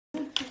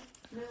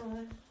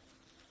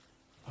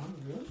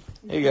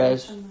Hey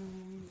guys.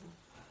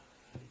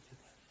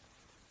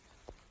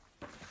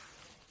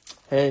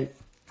 Hey.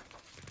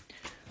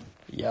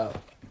 Yo.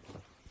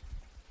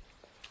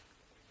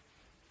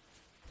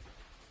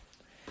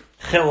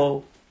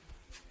 Hello.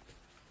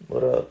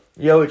 What up?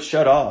 Yo, it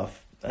shut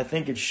off. I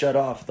think it shut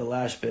off the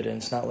last bit and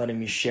it's not letting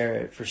me share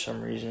it for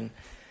some reason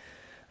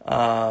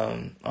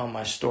on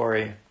my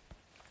story.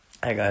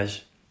 Hey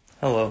guys.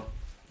 Hello.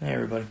 Hey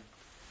everybody.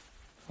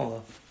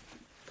 Hello.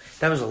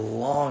 That was a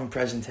long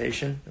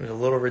presentation. It was a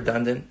little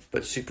redundant,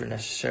 but super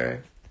necessary.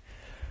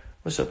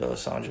 What's up,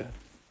 Alessandra?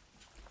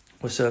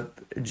 What's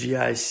up,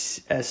 GISICG?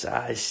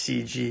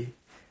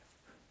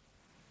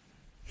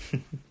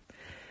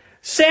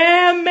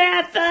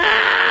 Samantha!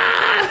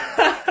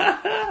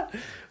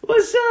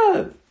 What's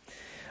up?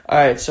 All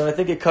right, so I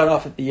think it cut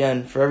off at the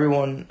end. For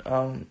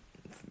everyone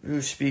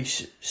who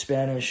speaks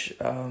Spanish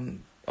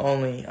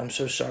only, I'm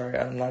so sorry.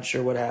 I'm not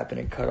sure what happened.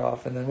 It cut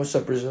off. And then, what's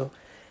up, Brazil?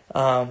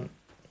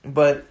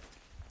 But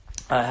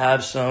I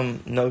have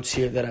some notes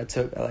here that I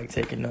took. I like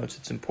taking notes.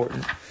 It's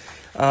important.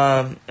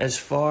 As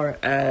far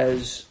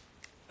as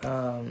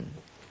this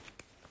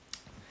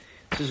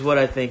is what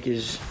I think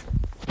is,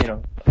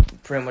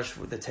 pretty much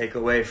the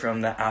takeaway from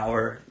the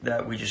hour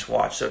that we just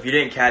watched. So if you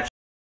didn't catch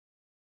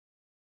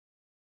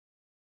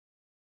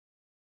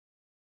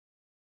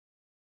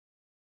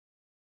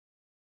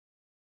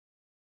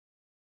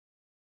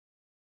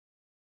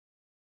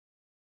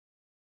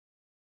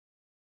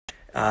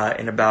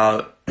in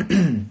about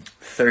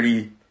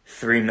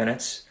 33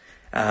 minutes.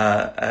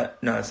 No,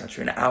 that's not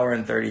true. An hour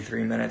and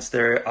 33 minutes. They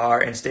are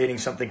instating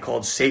something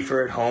called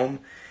Safer at Home,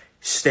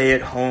 Stay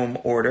at Home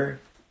order.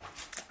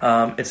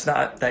 It's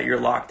not that you're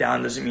locked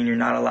down. Doesn't mean you're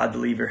not allowed to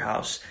leave your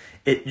house.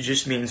 It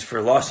just means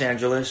for Los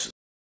Angeles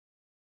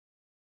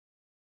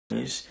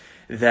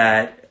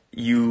that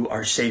you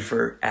are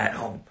safer at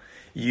home.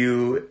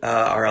 You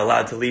are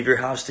allowed to leave your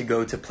house to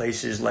go to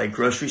places like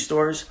grocery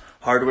stores,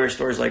 hardware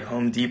stores like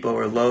Home Depot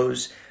or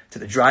Lowe's, to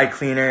the dry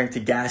cleaner, to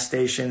gas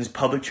stations.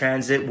 Public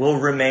transit will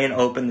remain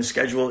open. The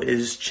schedule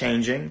is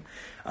changing,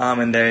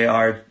 and they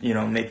are,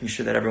 making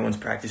sure that everyone's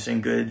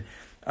practicing good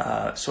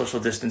social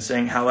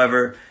distancing.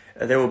 However,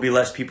 there will be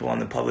less people on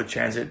the public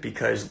transit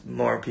because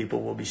more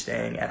people will be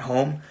staying at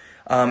home.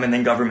 And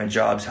then government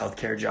jobs,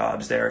 healthcare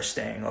jobs, they are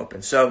staying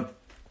open. So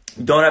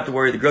you don't have to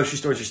worry. The grocery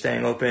stores are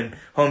staying open.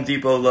 Home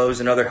Depot,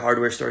 Lowe's, and other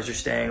hardware stores are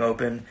staying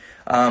open.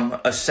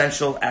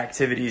 Essential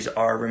activities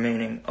are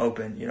remaining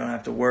open. You don't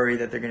have to worry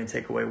that they're going to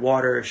take away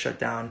water or shut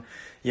down,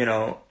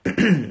 your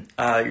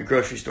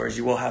grocery stores.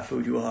 You will have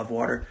food. You will have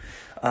water.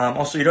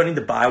 Also, you don't need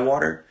to buy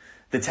water.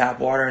 The tap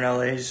water in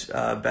LA is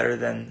better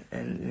than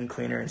and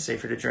cleaner and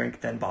safer to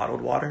drink than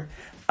bottled water.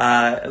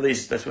 At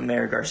least that's what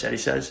Mayor Garcetti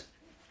says.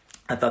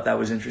 I thought that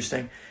was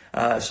interesting.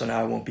 So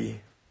now I won't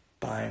be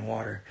buying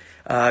water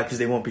because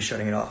they won't be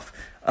shutting it off.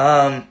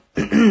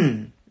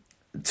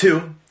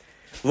 2,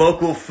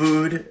 local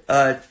food,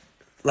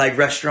 like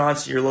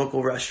restaurants, your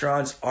local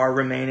restaurants are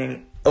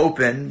remaining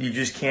open. You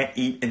just can't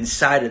eat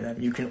inside of them.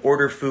 You can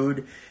order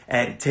food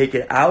and take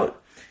it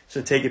out.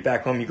 So take it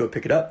back home, you go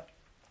pick it up.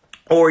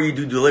 Or you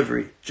do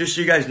delivery. Just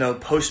so you guys know,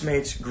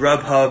 Postmates,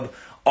 Grubhub,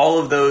 all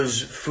of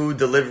those food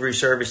delivery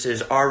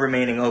services are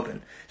remaining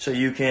open. So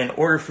you can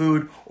order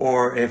food,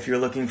 or if you're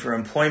looking for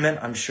employment,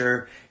 I'm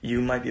sure you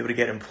might be able to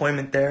get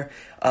employment there,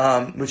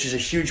 which is a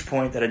huge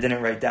point that I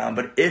didn't write down.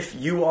 But if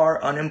you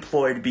are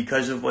unemployed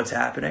because of what's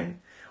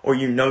happening, or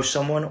you know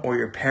someone, or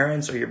your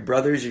parents, or your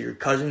brothers, or your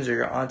cousins, or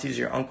your aunties,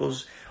 or your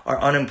uncles are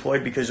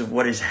unemployed because of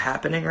what is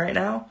happening right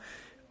now,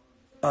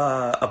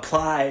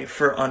 apply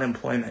for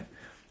unemployment.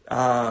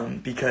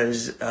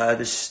 Because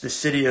the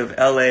city of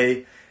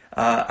LA,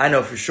 I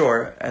know for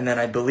sure, and then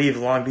I believe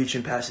Long Beach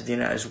and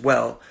Pasadena as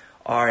well,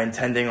 are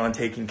intending on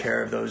taking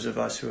care of those of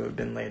us who have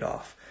been laid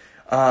off.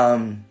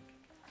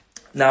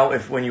 Now,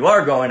 when you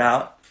are going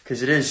out,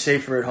 because it is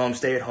safer at home,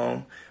 stay at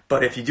home,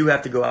 but if you do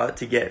have to go out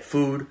to get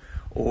food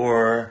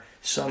or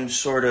some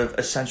sort of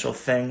essential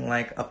thing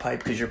like a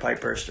pipe because your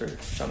pipe burst or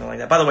something like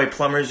that. By the way,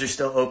 plumbers are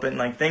still open.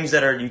 Like things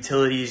that are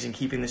utilities and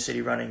keeping the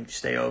city running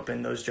stay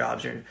open. Those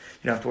jobs you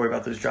don't have to worry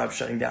about those jobs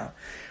shutting down.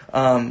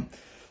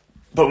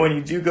 But when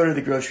you do go to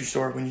the grocery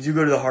store, when you do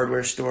go to the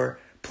hardware store,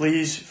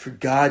 please, for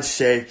God's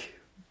sake,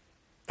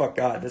 fuck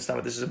God, that's not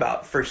what this is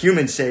about. For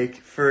human's sake,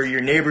 for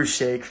your neighbor's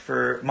sake,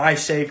 for my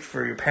sake,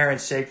 for your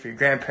parents' sake, for your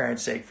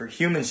grandparents' sake, for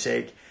human's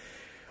sake,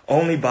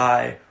 only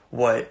buy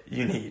what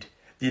you need.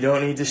 You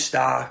don't need to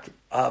stock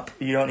up.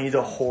 You don't need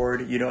to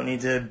hoard. You don't need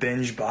to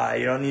binge buy.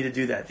 You don't need to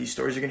do that. These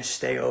stores are going to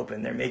stay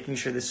open. They're making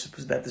sure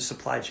that the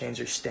supply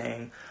chains are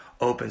staying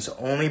open. So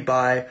only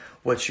buy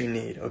what you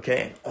need,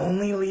 okay? And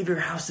only leave your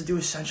house to do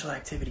essential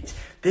activities.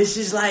 This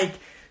is like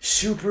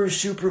super,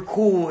 super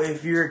cool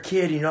if you're a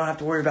kid and you don't have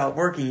to worry about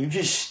working. You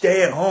just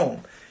stay at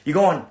home. You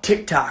go on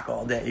TikTok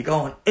all day. You go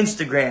on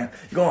Instagram.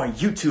 You go on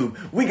YouTube.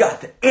 We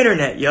got the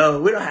internet,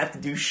 yo. We don't have to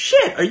do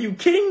shit. Are you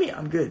kidding me?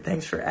 I'm good.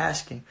 Thanks for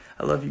asking.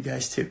 I love you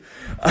guys too.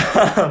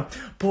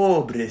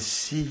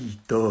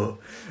 Pobrecito.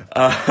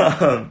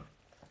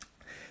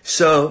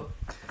 So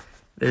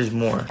there's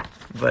more.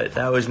 But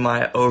that was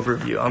my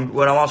overview.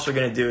 What I'm also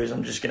going to do is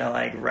I'm just going to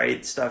like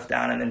write stuff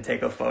down and then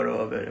take a photo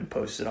of it and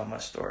post it on my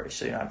story.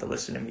 So you don't have to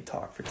listen to me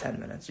talk for 10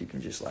 minutes. You can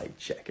just like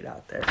check it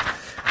out there.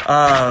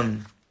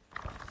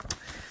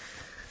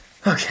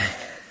 Okay,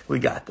 we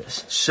got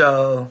this.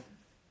 So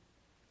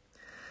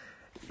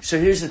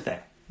here's the thing.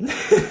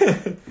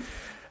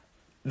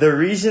 The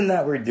reason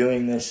that we're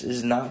doing this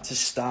is not to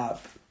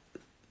stop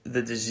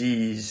the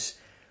disease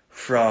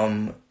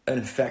from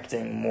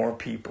infecting more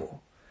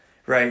people.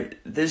 Right?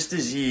 This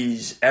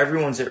disease,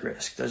 everyone's at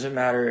risk. Doesn't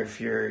matter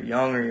if you're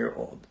young or you're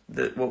old.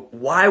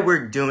 Why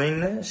we're doing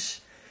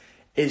this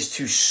is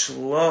to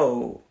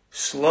slow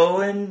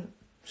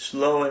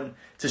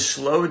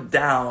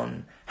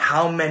down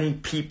how many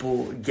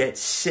people get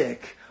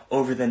sick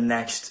over the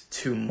next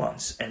 2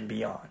 months and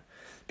beyond.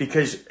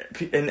 Because,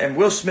 and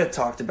Will Smith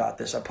talked about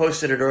this. I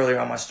posted it earlier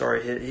on my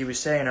story. He was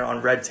saying it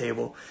on Red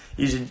Table.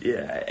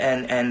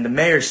 And the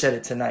mayor said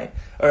it tonight.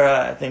 Or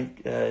I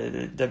think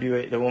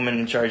the woman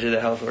in charge of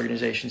the health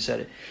organization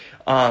said it.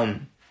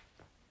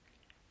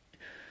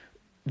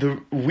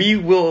 We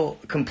will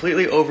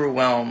completely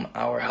overwhelm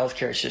our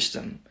healthcare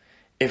system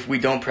if we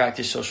don't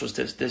practice social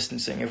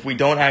distancing, if we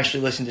don't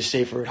actually listen to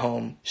safer at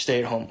home, stay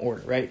at home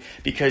order, right?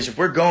 Because if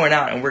we're going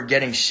out and we're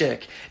getting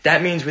sick,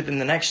 that means within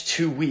the next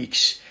 2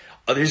 weeks,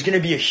 there's going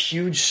to be a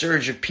huge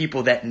surge of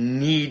people that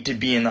need to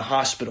be in the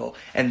hospital,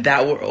 and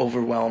that will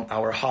overwhelm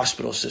our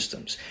hospital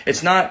systems.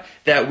 It's not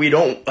that we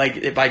don't,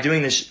 like, by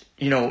doing this,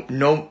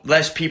 no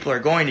less people are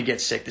going to get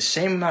sick. The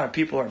same amount of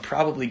people are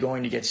probably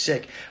going to get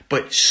sick,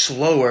 but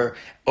slower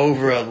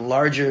over a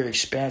larger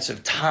expanse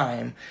of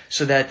time,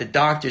 so that the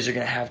doctors are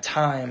going to have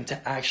time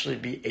to actually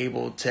be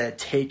able to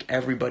take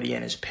everybody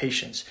in as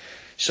patients.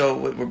 So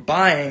what we're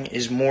buying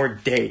is more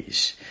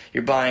days.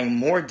 You're buying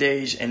more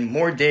days, and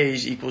more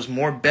days equals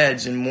more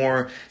beds and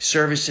more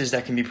services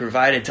that can be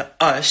provided to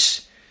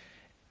us,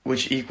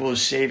 which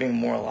equals saving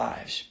more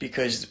lives.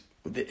 Because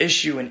the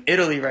issue in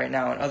Italy right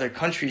now and other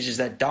countries is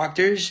that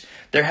doctors,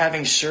 they're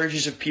having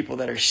surges of people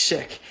that are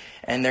sick,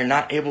 and they're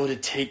not able to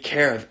take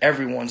care of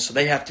everyone. So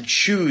they have to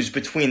choose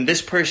between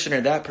this person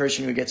or that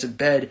person who gets a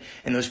bed,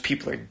 and those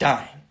people are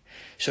dying.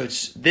 So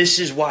this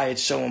is why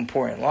it's so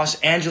important. Los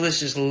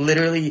Angeles is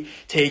literally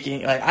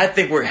taking, I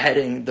think we're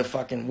heading the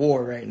fucking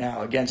war right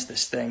now against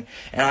this thing.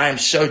 And I am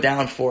so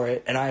down for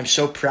it. And I am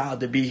so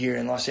proud to be here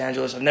in Los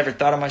Angeles. I've never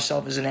thought of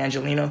myself as an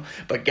Angelino,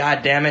 but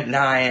God damn it,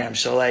 now I am.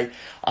 So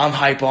I'm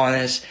hype on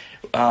this.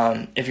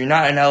 If you're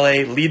not in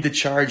LA, lead the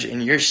charge in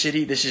your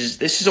city. This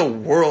is a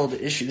world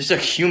issue. This is a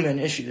human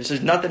issue. This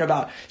is nothing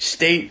about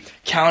state,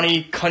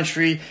 county,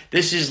 country.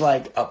 This is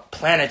like a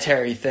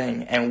planetary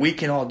thing, and we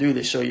can all do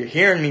this. So you're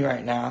hearing me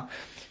right now.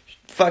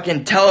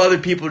 Fucking tell other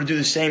people to do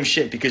the same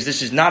shit, because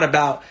this is not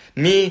about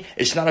me.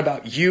 It's not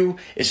about you.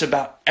 It's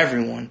about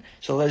everyone.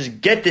 So let's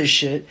get this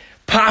shit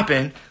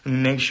popping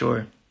and make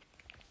sure.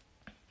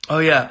 Oh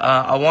yeah,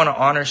 I want to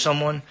honor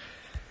someone.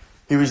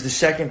 He was the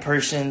second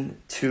person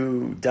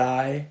to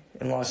die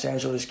in Los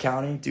Angeles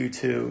County due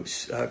to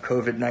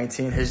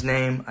COVID-19. His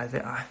name,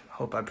 I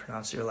hope I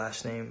pronounced your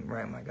last name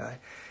right, my guy.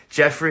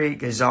 Jeffrey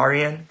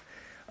Gazarian.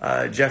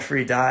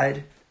 Jeffrey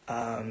died,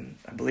 I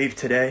believe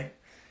today.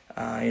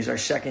 He's our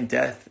second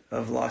death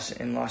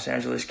in Los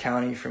Angeles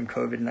County from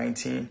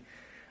COVID-19.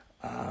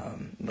 I'd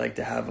like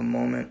to have a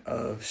moment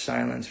of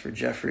silence for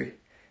Jeffrey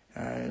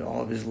and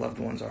all of his loved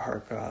ones. Our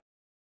heart God.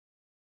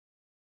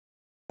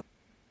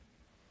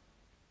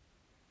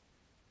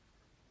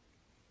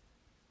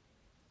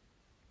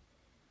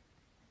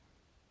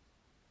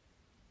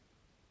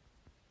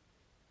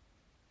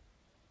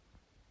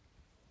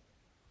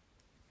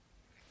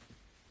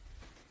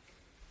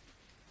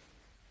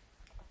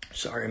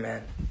 Sorry,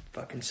 man.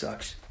 Fucking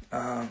sucks.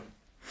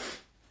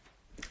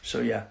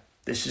 So yeah,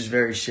 this is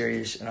very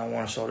serious, and I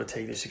want us all to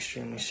take this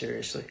extremely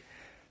seriously,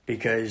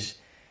 because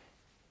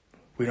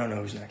we don't know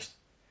who's next.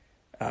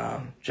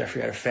 Jeffrey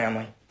had a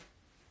family,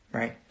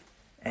 right?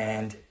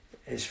 And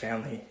his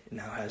family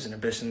now has an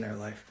abyss in their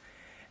life,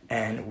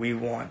 and we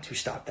want to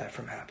stop that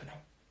from happening.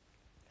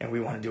 And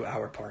we want to do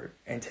our part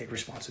and take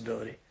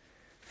responsibility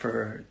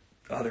for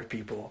other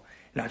people,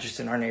 not just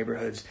in our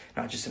neighborhoods,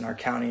 not just in our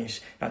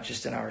counties, not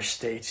just in our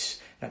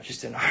states, not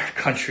just in our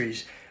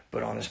countries,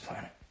 but on this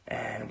planet.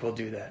 And we'll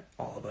do that,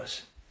 all of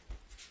us.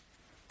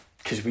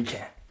 Because we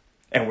can.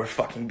 And we're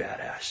fucking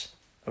badass.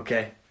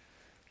 Okay?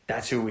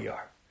 That's who we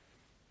are.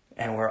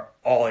 And we're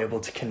all able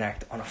to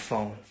connect on a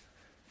phone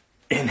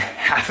in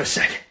half a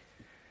second.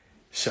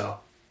 So,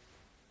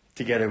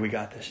 together we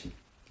got this.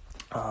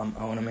 I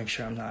want to make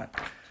sure I'm not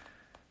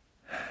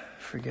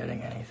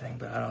forgetting anything,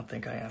 but I don't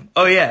think I am.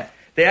 Oh yeah,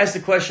 they asked the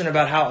question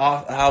about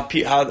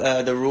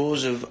how the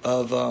rules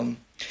of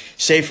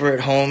safer at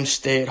home,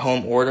 stay at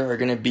home order are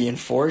going to be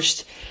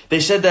enforced. They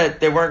said that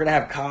they weren't going to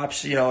have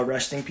cops,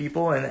 arresting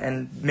people,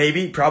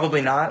 and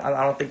probably not.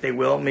 I don't think they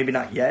will. Maybe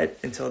not yet,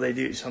 until they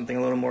do something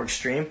a little more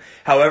extreme.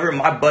 However,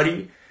 my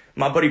buddy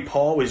My buddy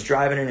Paul was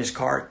driving in his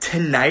car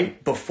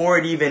tonight before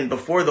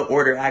the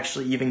order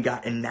actually even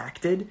got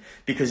enacted,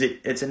 because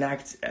it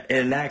enacts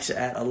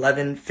at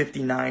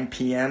 11:59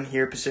 p.m.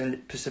 here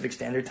Pacific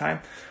Standard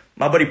Time.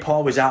 My buddy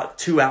Paul was out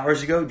 2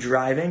 hours ago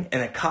driving,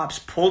 and the cops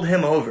pulled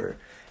him over,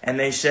 and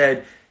they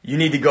said, you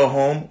need to go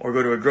home or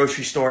go to a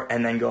grocery store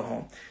and then go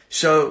home.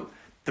 So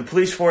the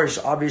police force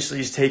obviously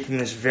is taking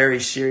this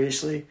very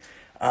seriously.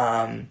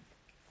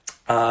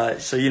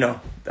 So, you know,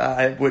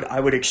 I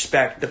would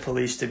expect the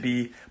police to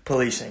be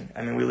policing.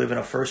 I mean, we live in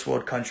a first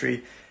world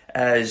country,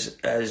 as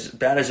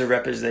bad as a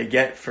rep as they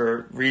get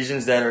for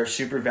reasons that are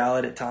super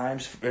valid at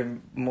times,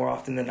 more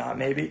often than not,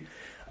 maybe.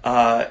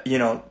 You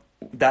know,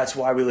 that's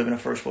why we live in a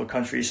first world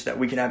country, so that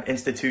we can have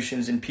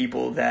institutions and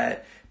people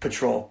that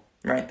patrol,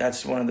 right?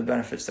 That's one of the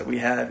benefits that we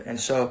have. And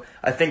so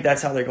I think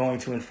that's how they're going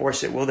to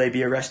enforce it. Will they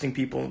be arresting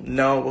people?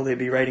 No. Will they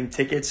be writing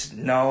tickets?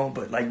 No.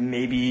 But like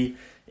maybe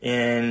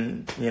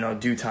in, you know,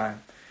 due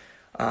time.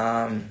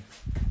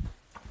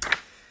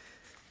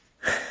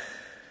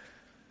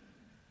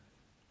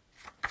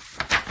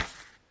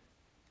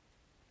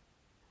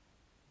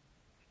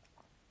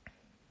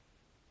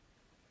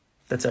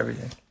 That's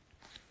everything.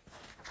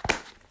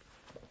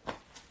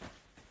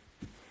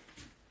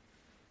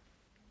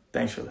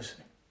 Thanks for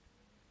listening.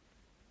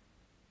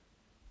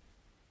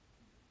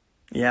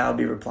 Yeah, I'll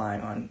be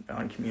replying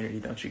on community.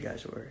 Don't you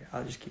guys worry.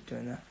 I'll just keep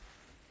doing that.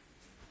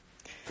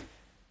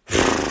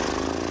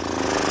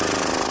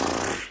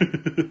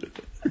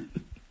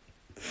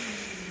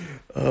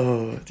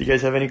 Oh, do you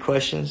guys have any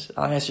questions?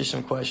 I'll answer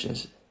some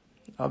questions.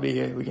 I'll be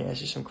here. We can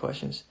answer some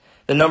questions.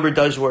 The number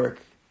does work.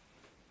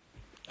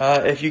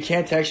 If you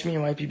can't text me, it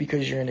might be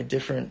because you're in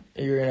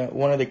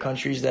one of the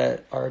countries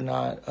that are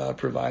not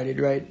provided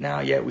right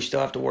now. Yet we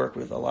still have to work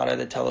with a lot of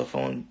the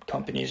telephone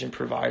companies and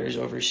providers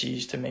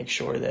overseas to make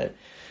sure that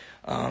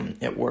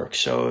it works.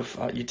 So if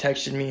you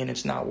texted me and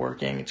it's not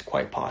working, it's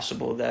quite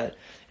possible that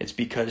it's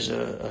because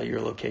of your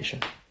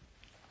location.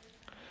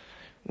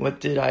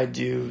 What did I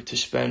do to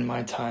spend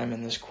my time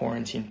in this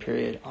quarantine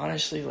period?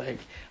 Honestly, like,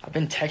 I've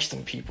been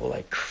texting people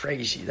like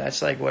crazy.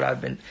 That's like what I've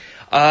been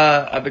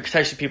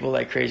texting people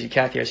like crazy.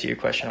 Kathy, I see your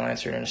question. I'll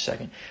answer it in a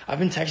second. I've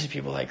been texting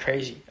people like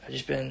crazy. I've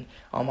just been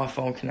on my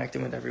phone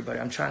connecting with everybody.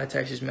 I'm trying to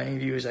text as many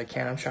of you as I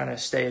can. I'm trying to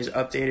stay as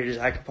updated as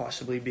I could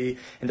possibly be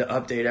and to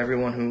update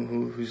everyone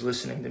who's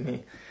listening to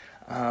me.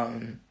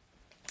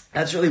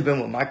 That's really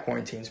been what my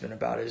quarantine's been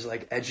about, is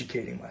like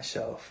educating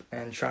myself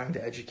and trying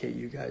to educate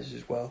you guys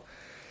as well.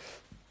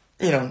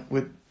 You know,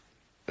 with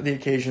the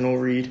occasional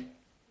read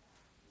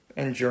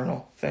and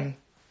journal thing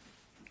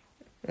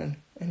and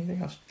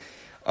anything else.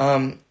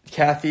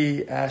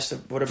 Kathy asked,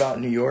 what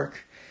about New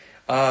York?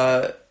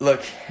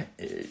 Look,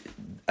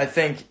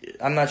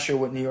 I'm not sure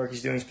what New York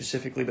is doing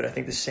specifically, but I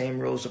think the same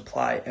rules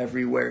apply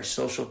everywhere.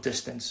 Social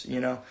distance, you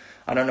know.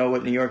 I don't know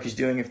what New York is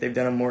doing, if they've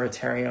done a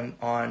moratorium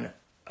on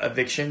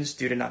evictions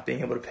due to not being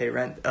able to pay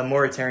rent. A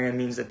moratorium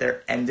means that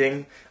they're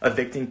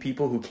evicting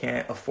people who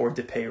can't afford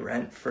to pay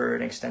rent for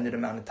an extended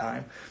amount of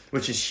time,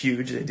 which is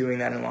huge. They're doing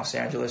that in Los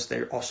Angeles.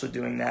 They're also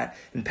doing that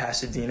in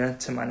Pasadena,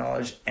 to my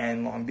knowledge,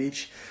 and Long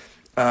Beach.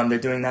 They're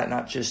doing that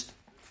not just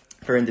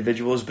for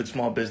individuals, but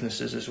small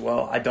businesses as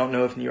well. I don't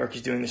know if New York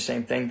is doing the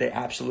same thing. They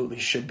absolutely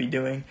should be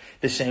doing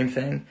the same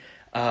thing.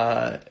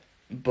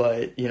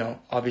 But, you know,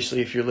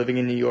 obviously if you're living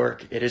in New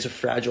York, it is a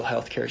fragile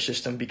healthcare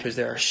system because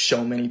there are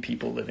so many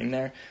people living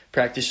there.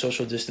 Practice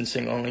social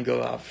distancing, only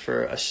go out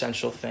for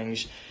essential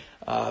things.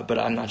 But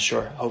I'm not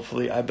sure.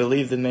 Hopefully, I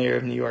believe the mayor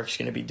of New York is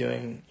going to be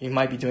he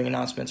might be doing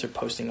announcements or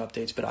posting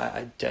updates, but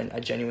I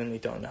genuinely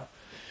don't know.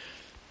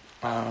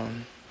 I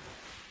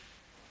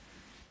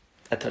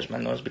touched my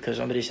nose because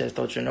somebody says,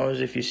 touch your nose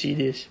if you see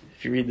this,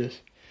 if you read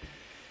this.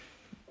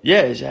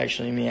 Yeah, it's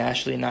actually me,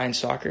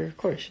 Ashley9Soccer, of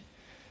course.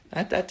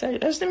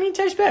 That's the mean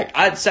text back.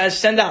 I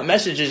send out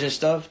messages and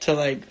stuff to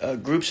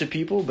like groups of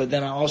people, but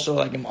then I also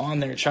like am on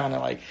there trying to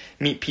like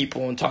meet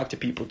people and talk to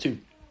people too.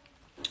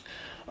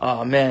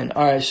 Oh man,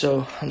 all right.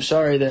 So I'm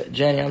sorry that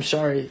Jenny. I'm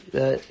sorry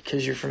that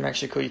because you're from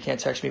Mexico, you can't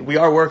text me. We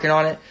are working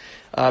on it.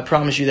 I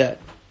promise you that.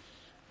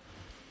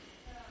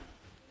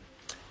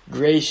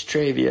 Grace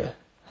Travia,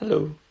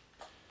 hello.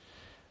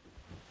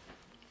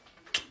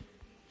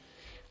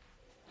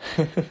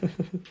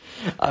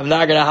 I'm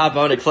not gonna hop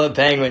on a Club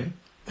Penguin.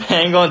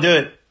 I ain't gonna do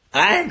it.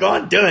 I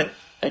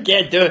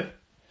can't do it.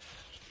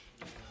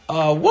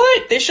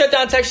 What? They shut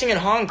down texting in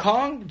Hong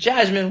Kong?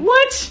 Jasmine,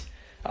 what?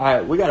 All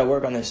right, we got to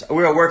work on this.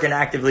 We are working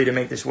actively to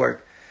make this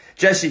work.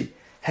 Jasmine,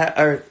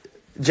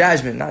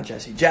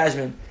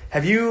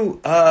 have you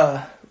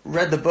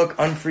read the book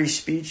Unfree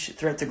Speech,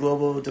 Threat to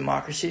Global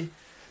Democracy?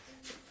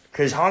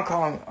 Because Hong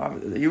Kong,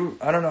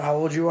 I don't know how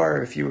old you are,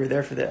 or if you were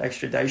there for the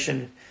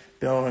extradition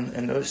bill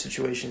and those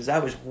situations.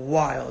 That was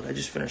wild. I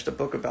just finished a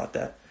book about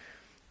that.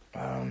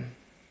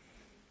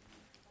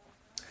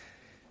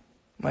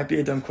 Might be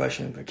a dumb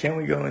question, but can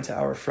we go into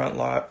our front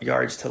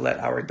yards to let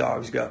our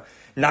dogs go?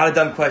 Not a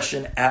dumb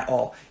question at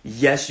all.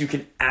 Yes, you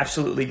can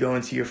absolutely go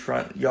into your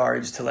front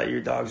yards to let your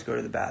dogs go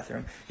to the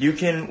bathroom. You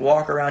can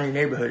walk around your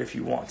neighborhood if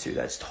you want to.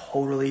 That's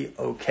totally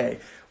okay.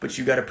 But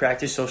you got to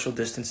practice social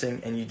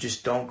distancing, and you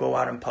just don't go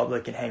out in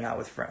public and hang out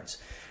with friends.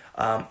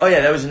 Oh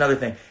yeah, that was another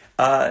thing.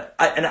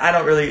 I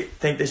don't really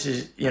think this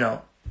is,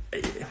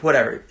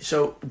 whatever.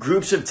 So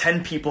groups of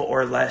 10 people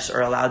or less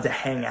are allowed to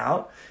hang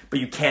out, but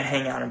you can't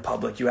hang out in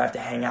public. You have to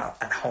hang out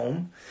at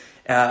home.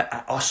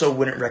 I also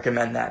wouldn't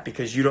recommend that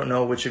because you don't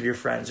know which of your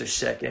friends are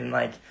sick. And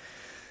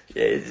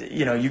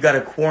you got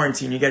to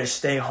quarantine. You got to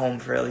stay home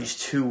for at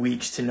least 2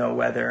 weeks to know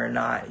whether or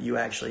not you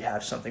actually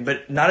have something.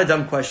 But not a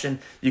dumb question.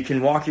 You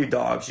can walk your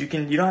dogs. You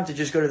don't have to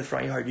just go to the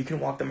front yard. You can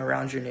walk them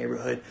around your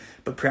neighborhood,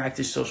 but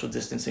practice social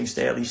distancing.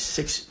 Stay at least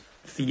 6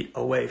 feet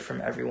away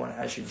from everyone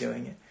as you're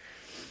doing it.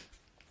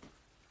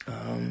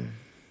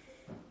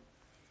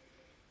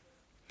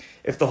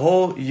 If the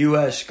whole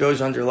U.S.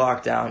 goes under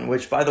lockdown,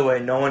 which, by the way,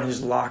 no one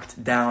has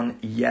locked down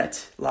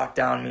yet.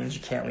 Lockdown means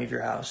you can't leave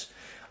your house,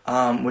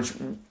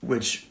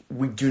 which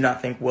we do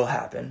not think will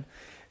happen.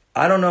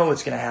 I don't know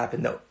what's going to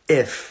happen, though,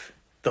 if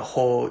the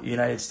whole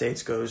United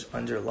States goes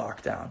under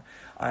lockdown.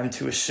 I'm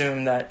to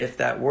assume that if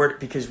that were,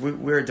 because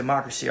we're a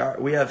democracy,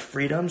 we have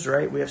freedoms,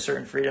 right? We have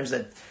certain freedoms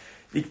that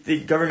the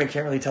government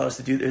can't really tell us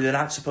to do. They're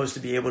not supposed to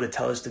be able to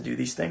tell us to do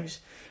these things.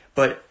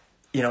 But,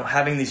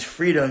 having these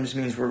freedoms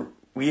means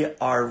we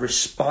are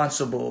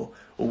responsible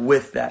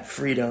with that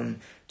freedom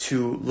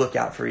to look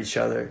out for each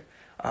other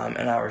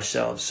and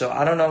ourselves. So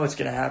I don't know what's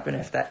going to happen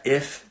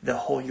if the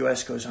whole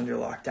U.S. goes under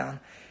lockdown.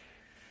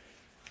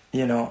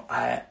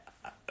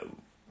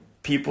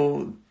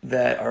 People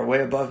that are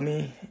way above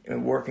me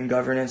and work in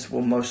governance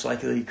will most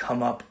likely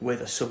come up with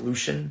a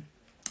solution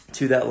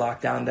to that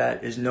lockdown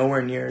that is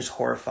nowhere near as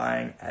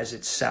horrifying as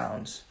it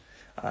sounds.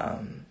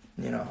 I'm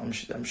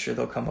sure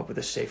they'll come up with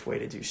a safe way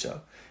to do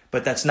so.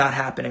 But that's not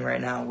happening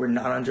right now. We're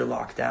not under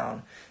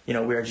lockdown. We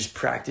are just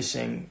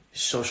practicing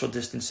social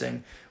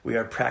distancing. We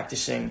are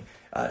practicing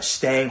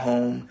staying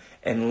home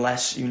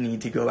unless you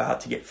need to go out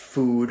to get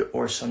food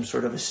or some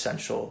sort of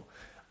essential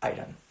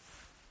item.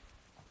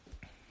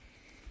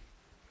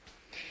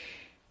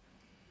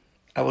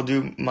 I will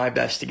do my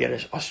best to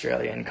get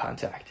Australia in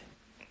contact.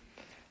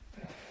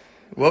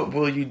 What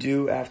will you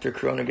do after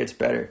Corona gets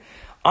better?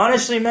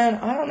 Honestly, man,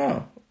 I don't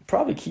know.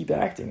 Probably keep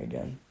acting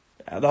again.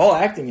 The whole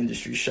acting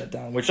industry is shut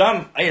down, which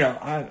I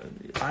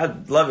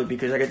love it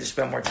because I get to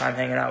spend more time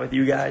hanging out with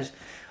you guys,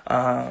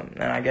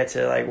 and I get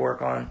to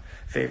work on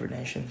Favorite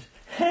Nations.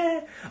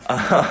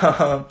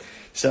 So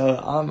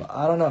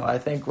I don't know. I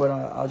think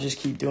I'll just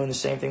keep doing the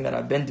same thing that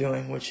I've been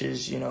doing, which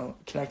is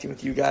connecting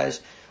with you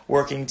guys,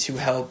 working to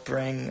help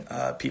bring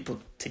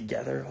people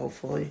together,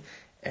 hopefully,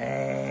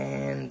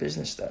 and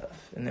business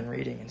stuff, and then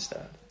reading and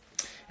stuff,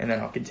 and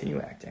then I'll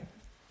continue acting.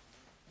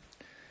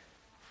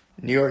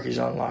 New York is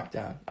on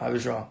lockdown. I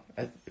was wrong.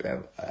 I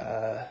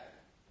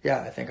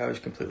think I was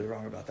completely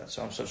wrong about that.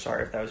 So I'm so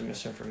sorry if that was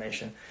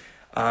misinformation.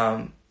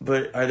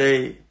 But are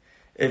they?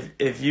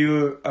 If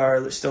you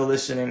are still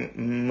listening,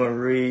 not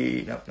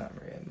Maria.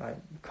 My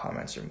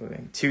comments are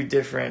moving. Two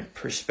different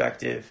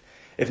perspective.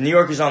 If New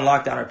York is on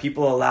lockdown, are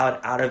people allowed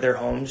out of their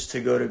homes to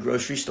go to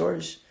grocery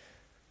stores?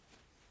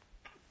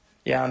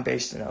 Yeah, I'm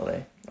based in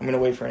LA. I'm gonna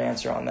wait for an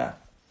answer on that.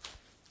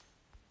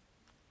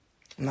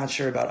 I'm not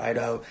sure about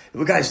Idaho.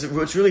 But guys,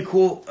 what's really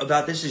cool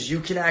about this is you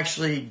can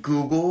actually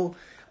Google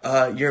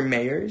your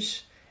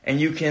mayors, and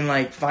you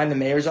can find the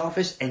mayor's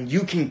office, and you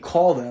can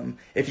call them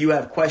if you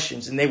have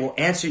questions, and they will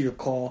answer your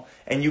call,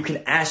 and you can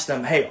ask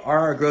them, hey, are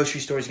our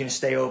grocery stores going to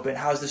stay open?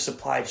 How's the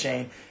supply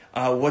chain?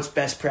 What's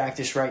best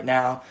practice right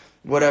now?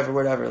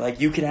 Whatever.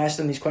 You can ask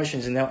them these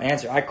questions, and they'll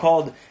answer. I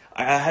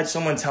had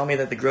someone tell me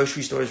that the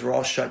grocery stores were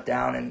all shut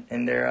down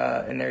in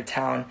their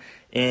town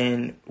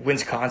in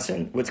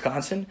Wisconsin.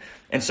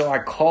 And so I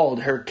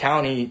called her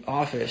county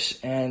office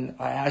and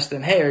I asked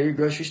them, hey, are your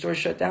grocery stores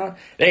shut down?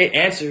 They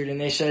answered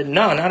and they said,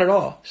 no, not at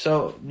all.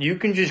 So you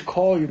can just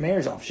call your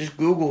mayor's office. Just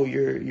Google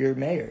your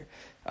mayor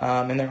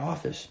in their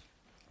office.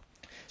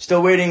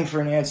 Still waiting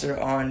for an answer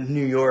on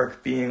New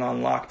York being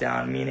on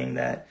lockdown, meaning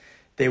that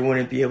they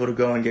wouldn't be able to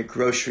go and get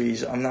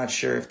groceries. I'm not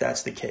sure if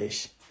that's the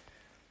case.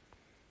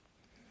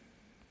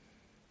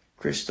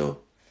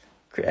 Crystal.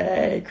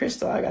 Hey,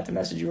 Crystal, I got to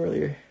message you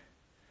earlier.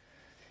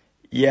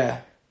 Yeah,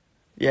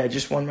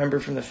 just one member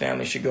from the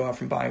family should go out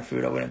from buying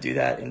food. I wouldn't do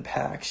that in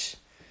packs.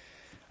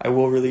 I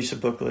will release a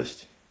book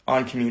list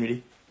on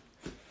Community.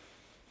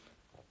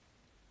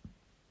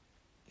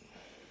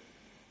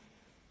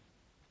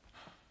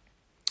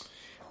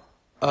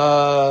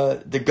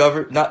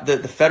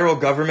 The federal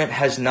government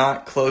has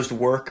not closed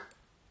work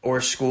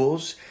or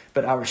schools,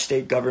 but our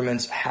state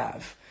governments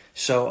have.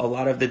 So a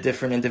lot of the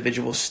different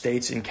individual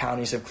states and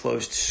counties have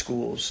closed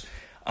schools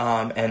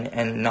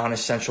and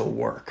non-essential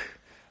work.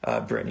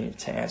 Brittany,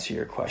 to answer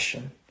your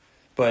question.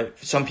 But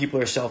some people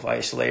are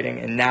self-isolating,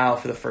 and now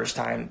for the first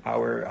time,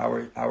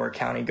 our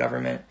county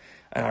government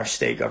and our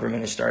state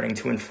government is starting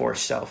to enforce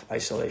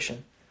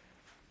self-isolation.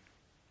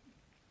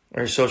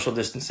 Or social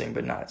distancing,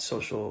 but not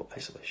social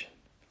isolation.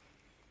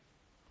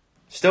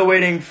 Still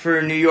waiting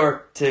for New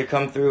York to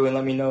come through and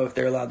let me know if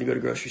they're allowed to go to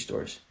grocery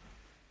stores.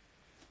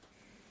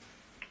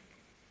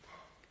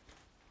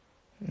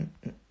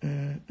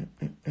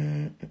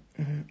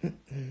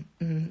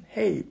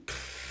 Hey.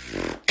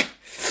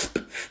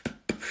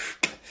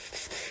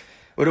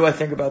 What do I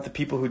think about the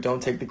people who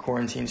don't take the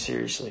quarantine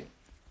seriously?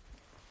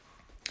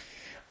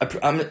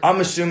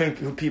 I'm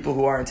assuming people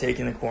who aren't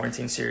taking the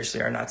quarantine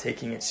seriously are not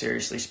taking it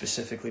seriously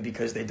specifically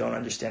because they don't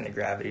understand the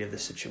gravity of the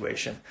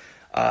situation.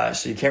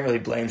 So you can't really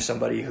blame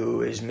somebody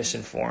who is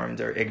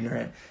misinformed or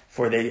ignorant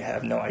for they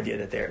have no idea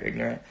that they're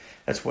ignorant.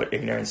 That's what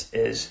ignorance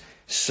is.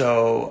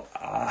 So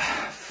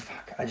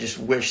I just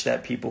wish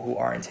that people who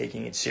aren't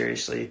taking it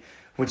seriously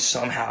would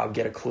somehow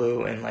get a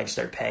clue and like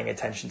start paying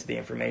attention to the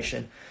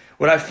information.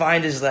 What I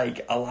find is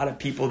like a lot of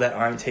people that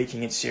aren't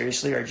taking it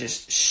seriously are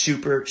just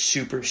super,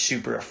 super,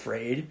 super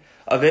afraid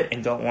of it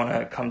and don't want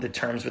to come to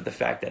terms with the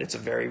fact that it's a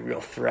very real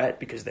threat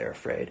because they're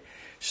afraid.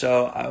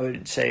 So I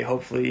would say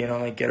hopefully,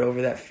 like get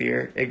over that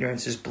fear.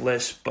 Ignorance is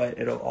bliss, but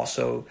it'll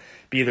also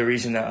be the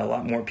reason that a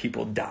lot more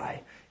people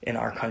die in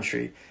our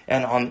country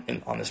and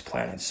on this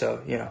planet.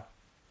 So,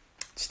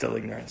 still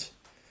ignorance.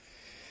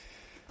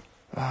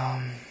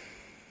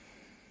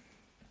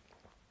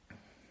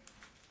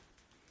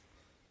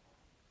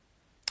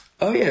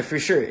 Oh, yeah, for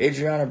sure.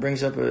 Adriana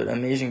brings up an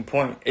amazing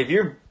point. If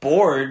you're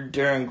bored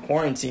during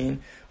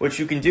quarantine, what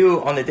you can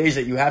do on the days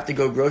that you have to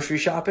go grocery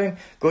shopping,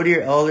 go to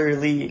your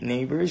elderly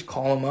neighbors,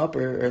 call them up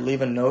or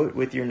leave a note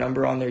with your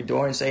number on their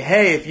door and say,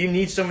 hey, if you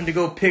need someone to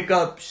go pick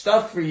up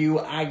stuff for you,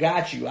 I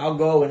got you. I'll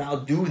go and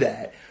I'll do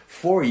that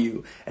for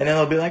you. And then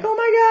they'll be like, oh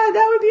my God,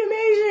 that would be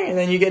amazing. And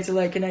then you get to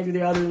like connect with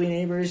your elderly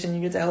neighbors and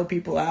you get to help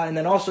people out. And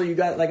then also you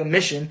got like a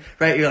mission,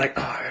 right? You're like,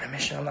 oh, I got a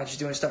mission. I'm not just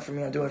doing stuff for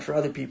me. I'm doing it for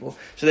other people.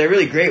 So they're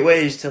really great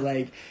ways to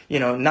like,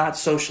 not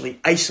socially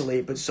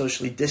isolate, but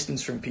socially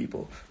distance from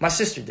people. My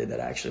sister did that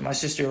actually. My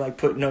sister like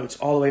put notes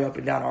all the way up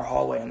and down our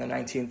hallway on the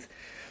 19th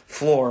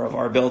floor of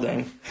our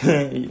building.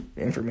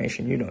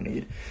 Information you don't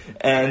need.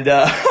 And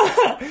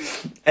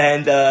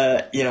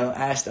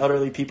asked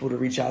elderly people to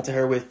reach out to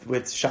her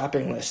with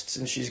shopping lists,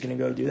 and she's going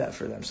to go do that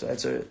for them. So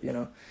that's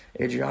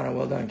Adriana,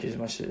 well done, because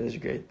that's a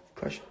great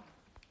question.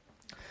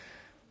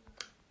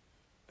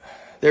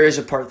 There is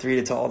a part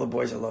 3 to All the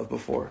Boys I Loved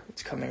Before.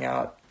 It's coming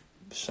out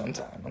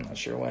sometime. I'm not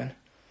sure when.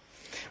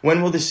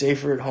 When will the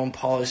safer at home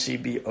policy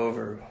be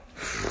over?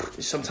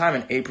 Sometime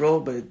in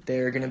April, but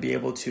they're going to be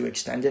able to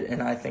extend it,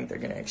 and I think they're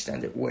going to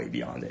extend it way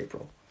beyond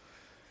April.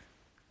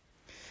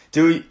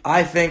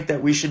 I think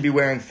that we should be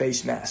wearing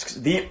face masks.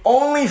 The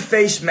only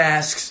face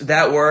masks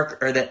that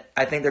work are that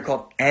I think they're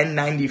called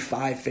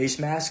N95 face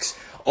masks.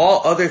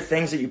 All other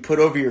things that you put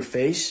over your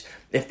face,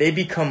 if they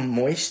become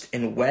moist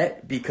and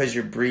wet because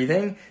you're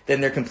breathing, then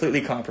they're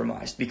completely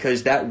compromised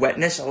because that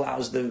wetness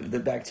allows the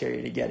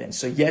bacteria to get in.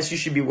 So yes, you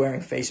should be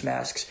wearing face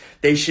masks.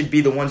 They should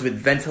be the ones with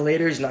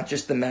ventilators, not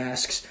just the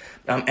masks.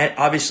 And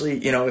obviously,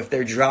 if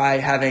they're dry,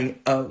 having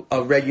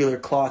a regular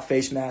cloth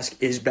face mask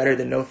is better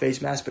than no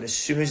face mask. But as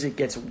soon as it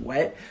gets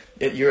wet,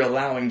 you're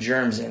allowing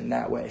germs in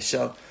that way.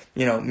 So,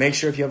 make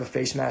sure if you have a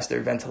face mask,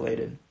 they're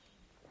ventilated.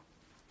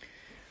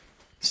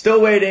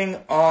 Still waiting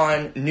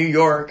on New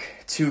York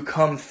to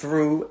come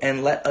through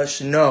and let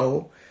us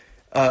know.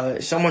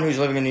 Someone who's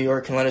living in New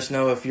York can let us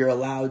know if you're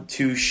allowed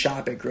to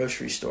shop at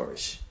grocery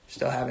stores.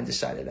 Still haven't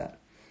decided that.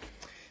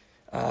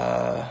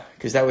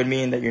 Because that would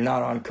mean that you're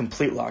not on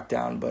complete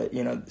lockdown, but,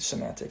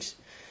 semantics.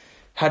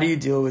 How do you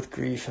deal with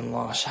grief and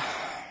loss?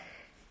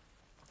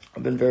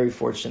 I've been very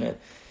fortunate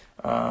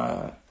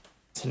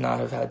to not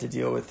have had to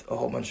deal with a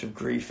whole bunch of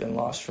grief and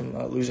loss from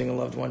losing a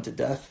loved one to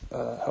death.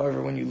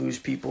 However, when you lose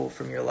people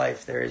from your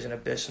life, there is an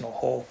abyss and a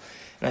hole.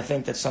 And I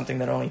think that's something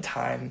that only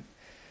time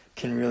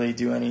can really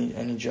do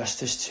any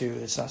justice to.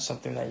 It's not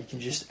something that you can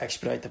just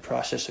expedite the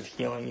process of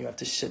healing. You have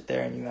to sit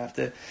there and you have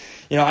to,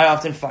 I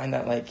often find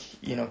that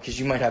because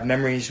you might have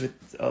memories with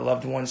a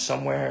loved one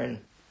somewhere. And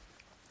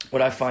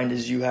what I find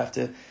is you have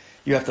to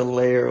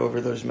layer over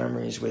those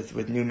memories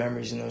with new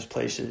memories in those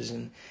places,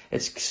 and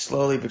it's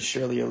slowly but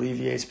surely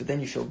alleviates, but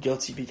then you feel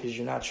guilty because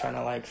you're not trying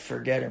to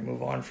forget or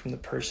move on from the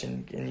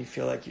person, and you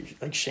feel like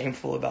you're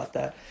shameful about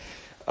that.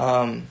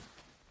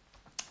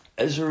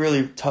 It's a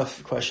really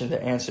tough question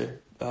to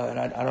answer, and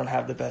I don't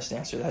have the best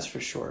answer, that's for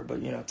sure,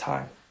 but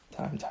time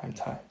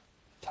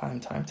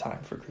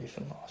for grief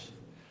and loss.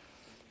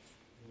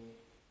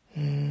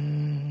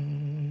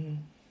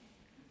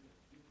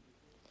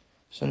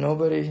 So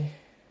nobody...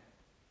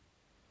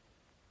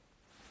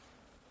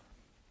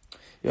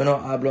 Yo no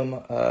hablo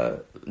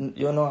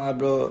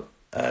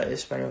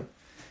español.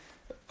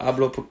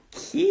 Hablo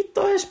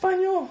poquito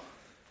español.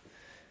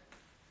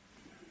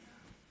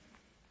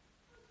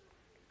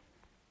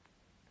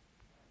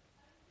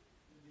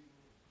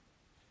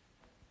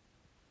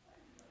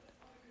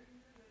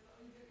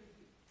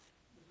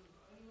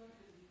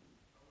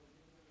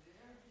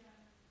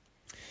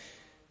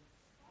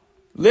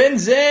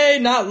 Lindsay,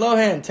 not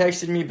Lohan,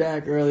 texted me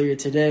back earlier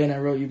today, and I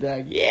wrote you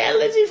back, yeah,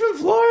 Lindsay from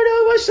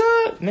Florida, what's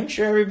up? make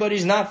sure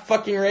everybody's not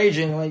fucking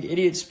raging like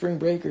idiot spring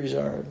breakers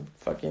are.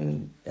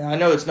 Fucking, and I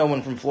know it's no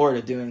one from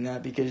Florida doing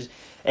that because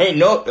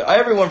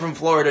everyone from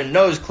Florida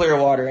knows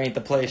Clearwater ain't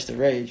the place to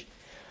rage.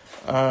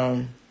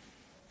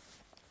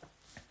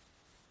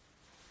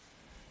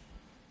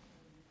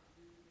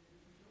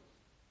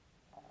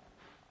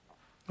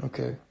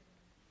 Okay.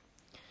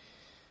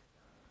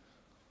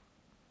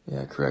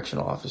 Yeah,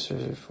 correctional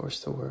officers are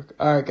forced to work.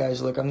 All right, guys,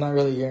 look, I'm not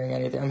really hearing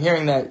anything. I'm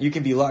hearing that you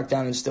can be locked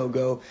down and still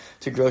go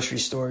to grocery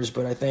stores,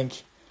 but I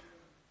think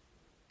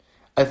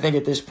at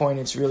this point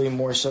it's really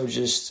more so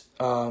just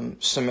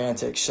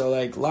semantics. So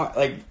like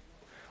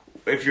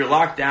if you're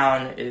locked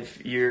down,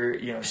 if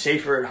you're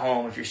safer at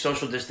home, if you're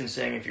social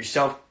distancing, if you're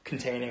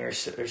self-containing or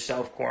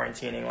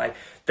self-quarantining, like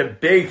the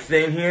big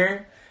thing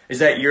here is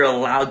that you're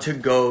allowed to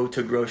go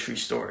to grocery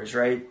stores,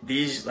 right?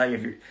 This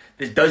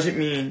doesn't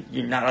mean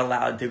you're not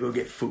allowed to go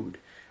get food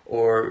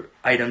or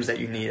items that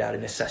you need out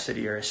of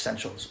necessity or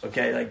essentials,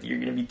 okay? Like, you're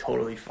going to be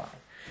totally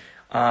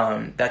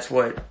fine. That's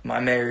what my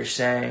mayor is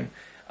saying.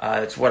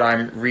 It's what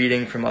I'm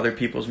reading from other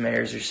people's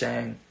mayors are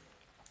saying.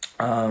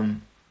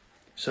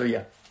 So,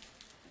 yeah,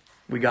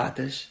 we got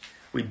this.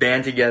 We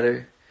band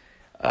together.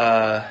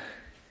 I'm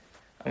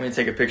going to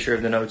take a picture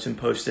of the notes and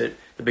post it.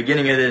 The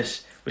beginning of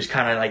this was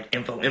kind of like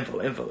info.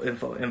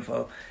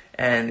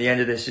 And the end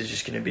of this is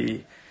just going to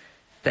be,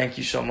 thank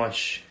you so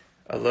much.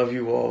 I love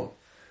you all.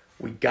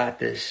 We got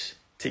this.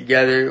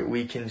 Together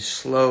we can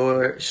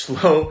slow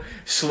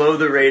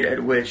the rate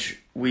at which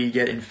we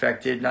get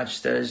infected, not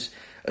just as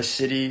a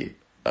city,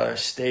 a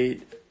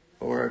state,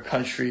 or a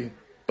country,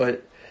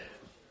 but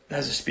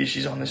as a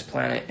species on this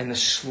planet. And the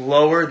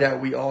slower that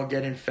we all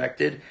get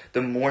infected,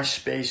 the more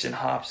space in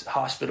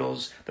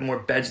hospitals, the more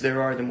beds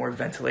there are, the more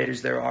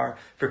ventilators there are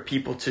for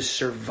people to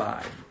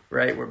survive,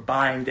 right? We're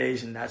buying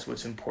days, and that's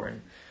what's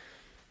important.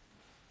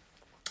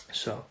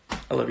 So,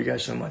 I love you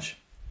guys so much.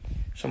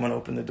 Someone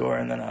opened the door,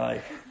 and then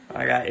I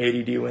got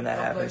ADD when that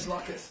happens.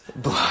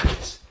 Block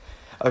us.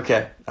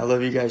 Okay, I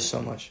love you guys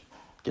so much.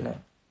 Good night.